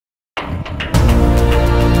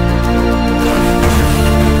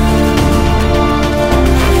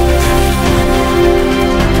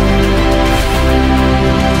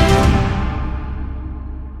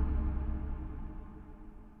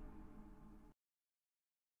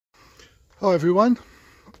Hi everyone,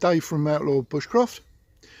 Dave from Outlaw Bushcraft.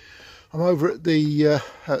 I'm over at the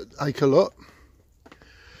Acre lot.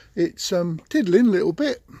 It's tiddling a little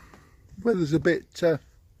bit. Weather's a bit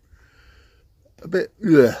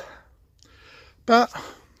yeah. But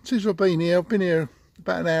since I've been here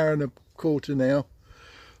about an hour and a quarter now.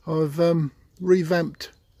 I've revamped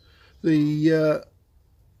the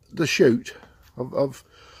chute. I've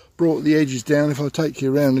brought the edges down. If I take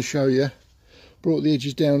you around and show you, brought the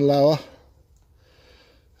edges down lower.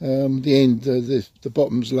 The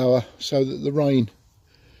bottom's lower so that the rain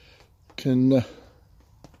can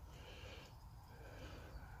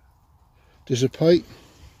dissipate.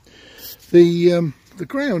 The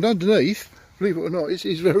ground underneath, believe it or not,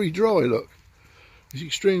 is very dry. Look, it's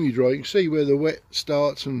extremely dry. You can see where the wet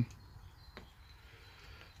starts,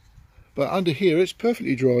 but under here it's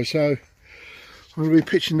perfectly dry. So I'm going to be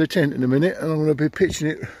pitching the tent in a minute, and I'm going to be pitching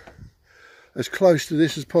it as close to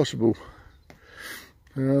this as possible.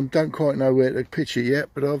 Don't quite know where to pitch it yet,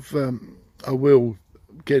 but I will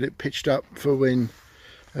get it pitched up for when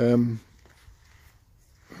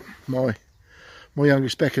my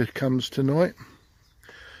youngest Becca comes tonight.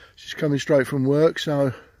 She's coming straight from work,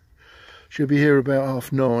 so she'll be here about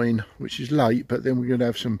 9:30, which is late. But then we're going to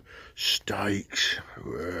have some steaks,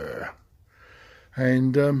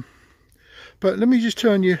 and but let me just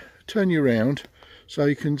turn you around so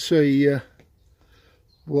you can see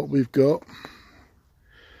what we've got.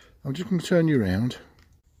 I'm just going to turn you around.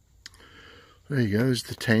 There you go, there's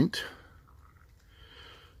the tent.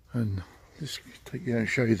 And just take you out and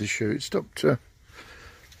show you the chute. It stopped, I'm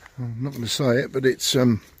not going to say it, but it's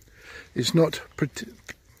not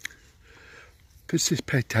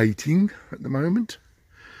precipitating at the moment.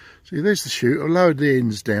 See, there's the chute. I lowered the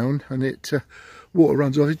ends down, and water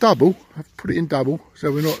runs off. It's double. I've put it in double,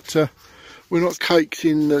 so we're not caked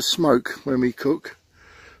in smoke when we cook.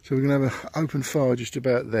 So we're going to have an open fire just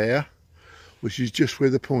about there, which is just where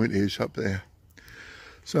the point is, up there.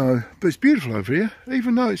 So, but it's beautiful over here,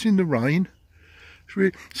 even though it's in the rain.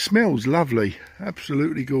 It smells lovely,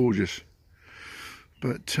 absolutely gorgeous.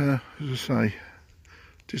 But as I say,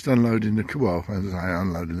 just unloading the car. Well, as I say,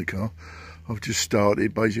 unloading the car. I've just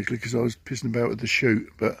started basically because I was pissing about with the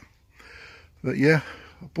chute. But yeah,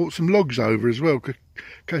 I brought some logs over as well in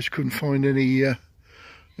case I couldn't find any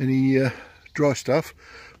dry stuff.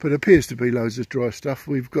 But it appears to be loads of dry stuff.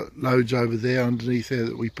 We've got loads over there underneath there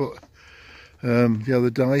that we put the other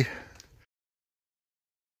day.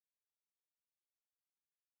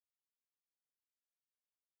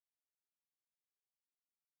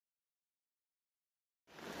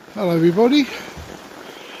 Hello everybody.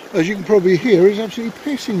 As you can probably hear, it's absolutely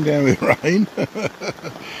pissing down with rain.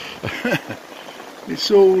 It's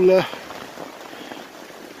all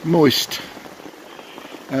moist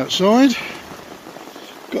outside.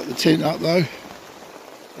 Got the tent up though,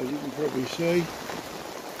 as you can probably see.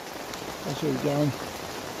 That's all done.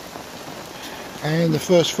 And the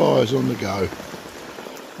first fire's on the go.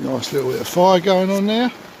 Nice little bit of fire going on there.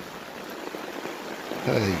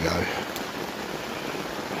 There you go.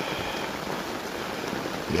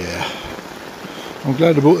 Yeah. I'm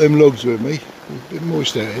glad I brought them logs with me. It's a bit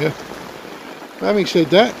moist out here. But having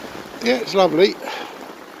said that, yeah, it's lovely.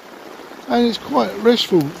 And it's quite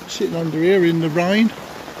restful sitting under here in the rain.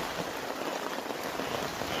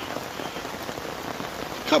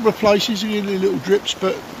 A couple of places, you get little drips,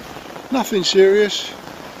 but nothing serious.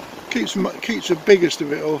 Keeps the biggest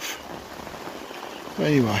of it off. But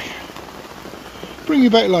anyway, bring you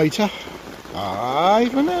back later. Bye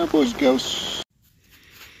for now, boys and girls.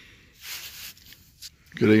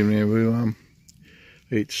 Good evening, everyone.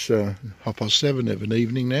 It's 7:30 of an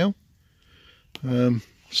evening now.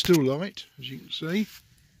 Still light, as you can see.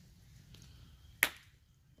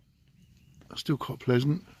 Still quite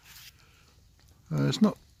pleasant. It's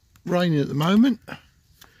not raining at the moment.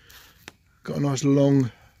 Got a nice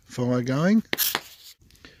long fire going.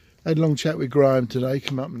 Had a long chat with Graham today.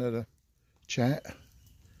 Come up and had a chat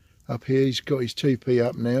up here. He's got his teepee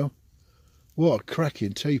up now. What a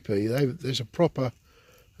cracking teepee. There's a proper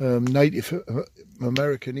Native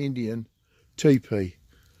American Indian teepee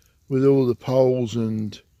with all the poles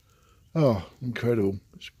and incredible.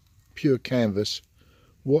 It's pure canvas.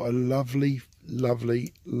 What a lovely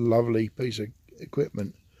piece of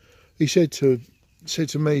equipment. He said to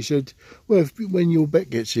me, he said, well, when your Beck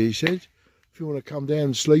gets here, he said, if you want to come down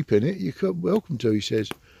and sleep in it, you're welcome to. He says,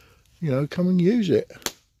 you know, come and use it.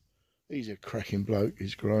 He's a cracking bloke,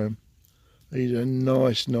 is Graham. He's a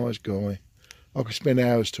nice guy. I could spend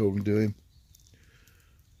hours talking to him.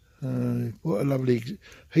 What a lovely,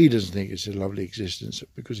 he doesn't think it's a lovely existence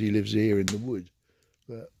because he lives here in the wood,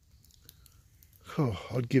 but Oh,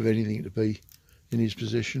 I'd give anything to be in his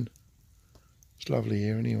position. It's lovely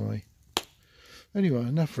here anyway. Anyway,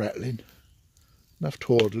 enough rattling, enough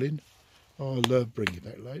twaddling. I'll bring you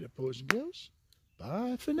back later, boys and girls.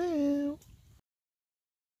 Bye for now.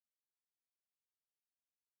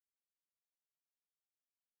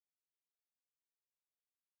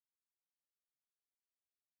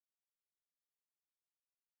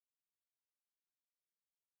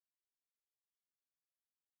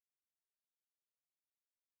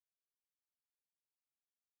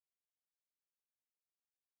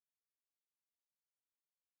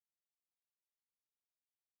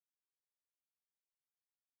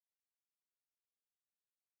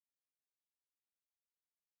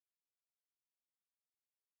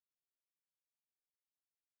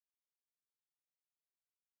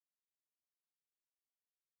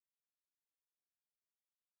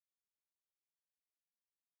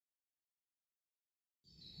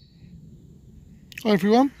 Hi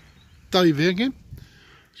everyone, Dave here again.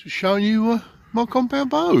 Just showing you my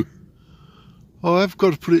compound bow. I've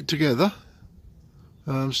got to put it together.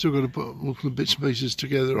 I've still got to put all the bits and pieces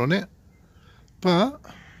together on it, but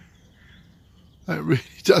that really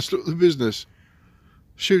does look the business.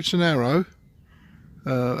 Shoots an arrow,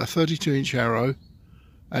 a 32-inch arrow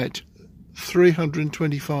at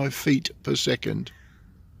 325 feet per second.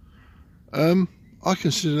 I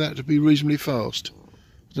consider that to be reasonably fast.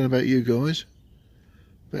 I don't know about you guys,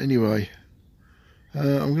 but anyway, I'm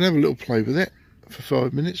going to have a little play with it for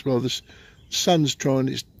 5 minutes while the sun's trying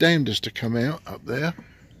its damnedest to come out up there.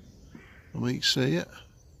 We can see it.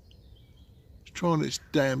 It's trying its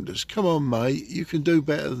damnedest. Come on, mate, you can do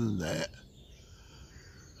better than that.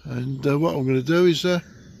 And what I'm going to do is have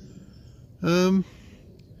a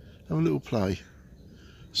little play.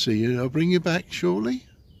 See you. I'll bring you back shortly.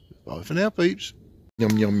 Bye for now, peeps.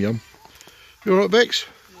 Yum, yum, yum. You alright, Bex?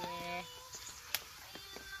 Yeah.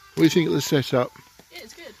 What do you think of the setup? Yeah,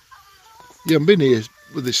 it's good. You haven't been here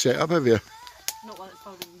with this setup, have you? Not while it's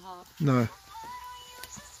folded in half. No.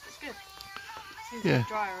 It's good. Seems Yeah. like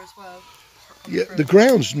drier as well. Yeah, the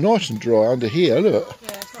ground's nice and dry under here, look. Yeah,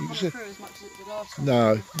 it's not coming through as much as it did last time.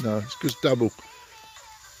 No, it's just double.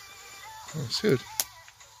 That's good.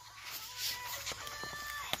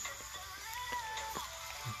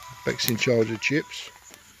 Beck's in charge of chips.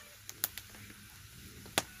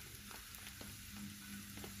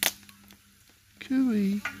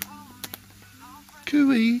 Cooey.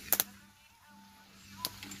 Cooey.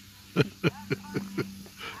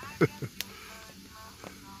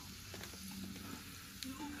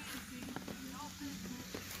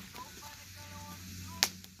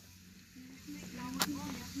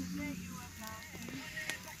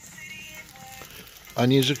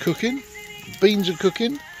 Onions are cooking, beans are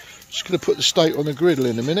cooking. Just going to put the steak on the griddle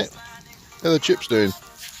in a minute. How are the chips doing?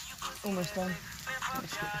 Almost done.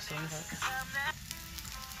 Let's get this on,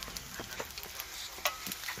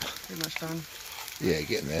 pretty much done. Yeah,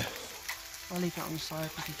 getting there. I'll leave that on the side.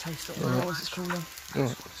 We can taste it Right. once it's cooler.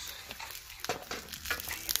 Alright.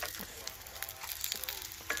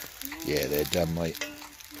 Yeah, they're done, mate.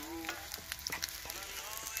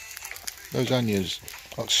 Those onions,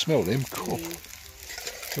 I can smell them. Cool.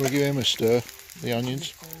 Can we give them a stir, the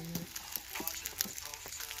onions?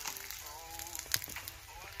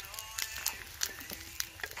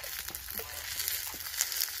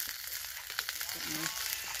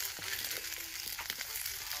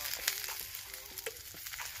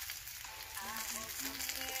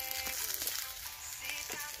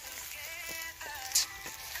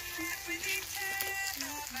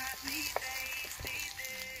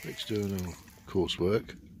 Rick's doing a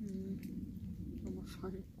coursework. On my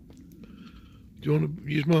phone. Do you want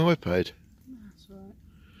to use my iPad? That's alright.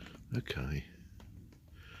 Okay.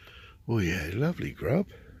 Oh yeah, lovely grub.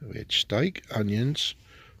 We had steak, onions,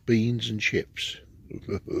 beans and chips. It's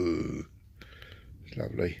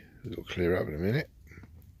lovely. It'll clear up in a minute.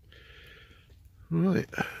 Right.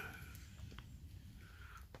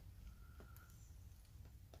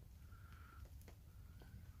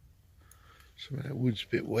 Some of that wood's a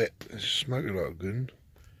bit wet. It's smoking like a good one.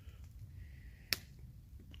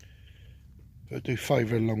 But I do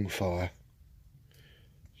favour a long fire.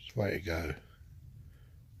 It's the way to go.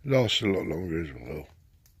 Lasts a lot longer as well.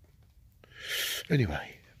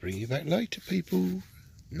 Anyway, bring you back later, people.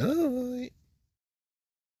 Night.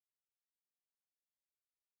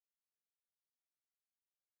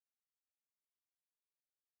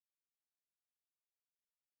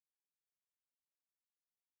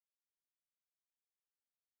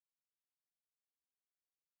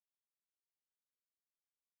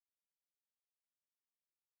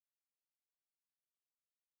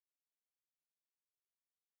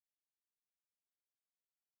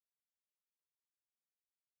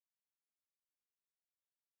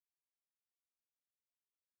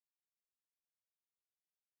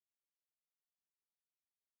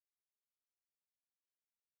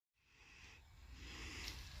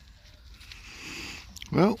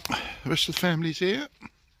 Well, the rest of the family's here.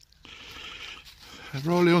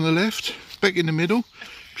 Riley on the left, Becca in the middle,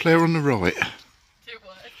 Claire on the right. There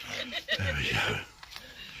we go.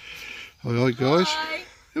 Hi guys. Hi.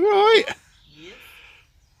 You alright? Yes.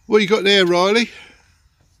 What you got there, Riley?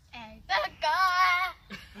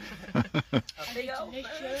 Becca.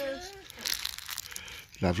 Delicious.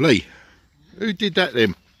 Lovely. Who did that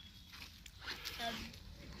then?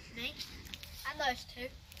 Me. And those two.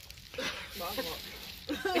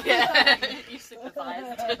 Yeah, you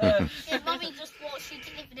sympathised. If Mummy just watched, she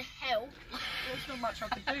didn't even help. There's not much I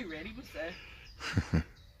could do, really, was there?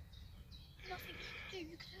 Nothing to do.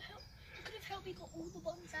 You could have helped me got all the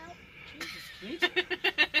ones out. Jesus, kid.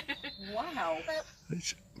 Wow. But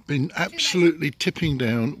It's been absolutely tipping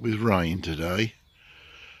down with rain today,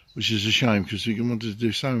 which is a shame because we wanted to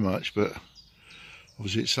do so much, but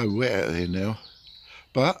obviously it's so wet out there now.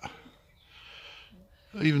 But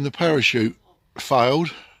even the parachute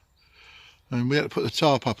failed, and we had to put the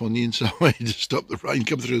tarp up on the inside to stop the rain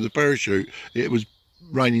coming through the parachute. It was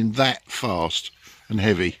raining that fast and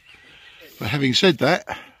heavy. But having said that,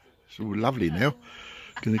 it's all lovely now.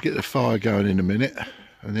 Going to get the fire going in a minute,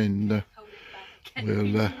 and then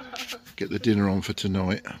we'll get the dinner on for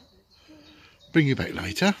tonight. Bring you back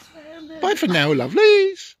later. Bye for now,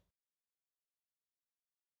 lovelies.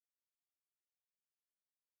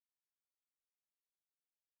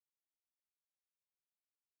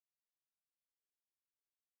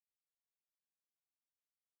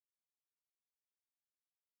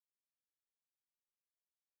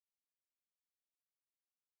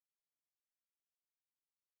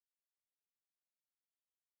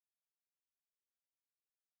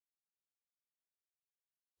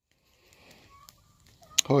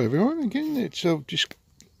 Hi everyone, again it's just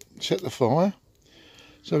set the fire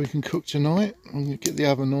so we can cook tonight. I'm going to get the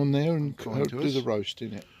oven on there and do the roast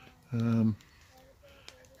in it.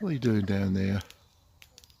 What are you doing down there?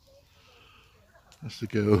 That's the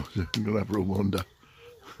girl. I'm going to have her a wander.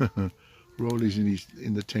 Riley's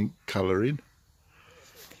in the tent colouring.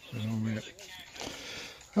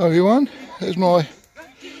 Hi everyone, there's my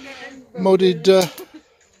modded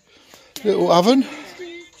little oven,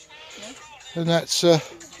 and that's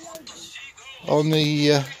on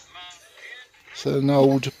the it's an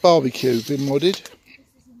old barbecue been modded,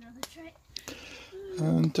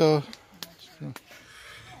 and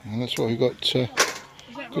that's what we've got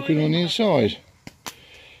cooking on the inside.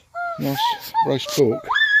 Nice roast pork.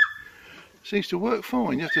 Seems to work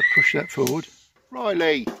fine. You have to push that forward.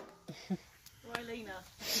 Riley!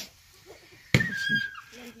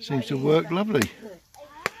 Seems to work lovely.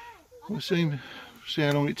 We'll see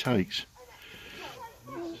how long it takes.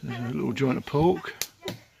 So there's a little joint of pork.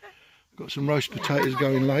 Got some roast potatoes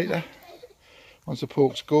going later. Once the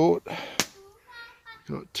pork's got.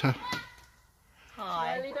 Got. Hi.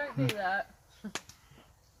 Riley, don't do that.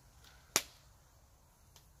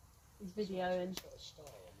 He's videoing.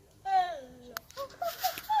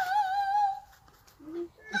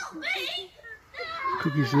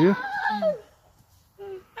 Cookies here.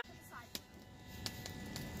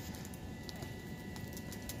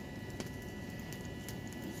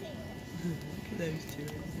 Those two.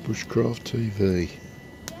 Bushcraft TV.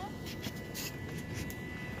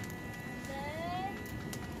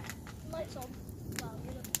 lights on. Wow,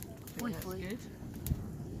 you look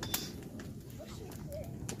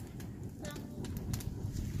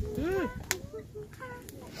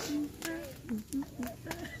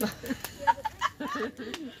That's good. I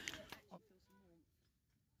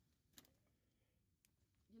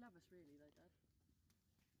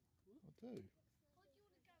do.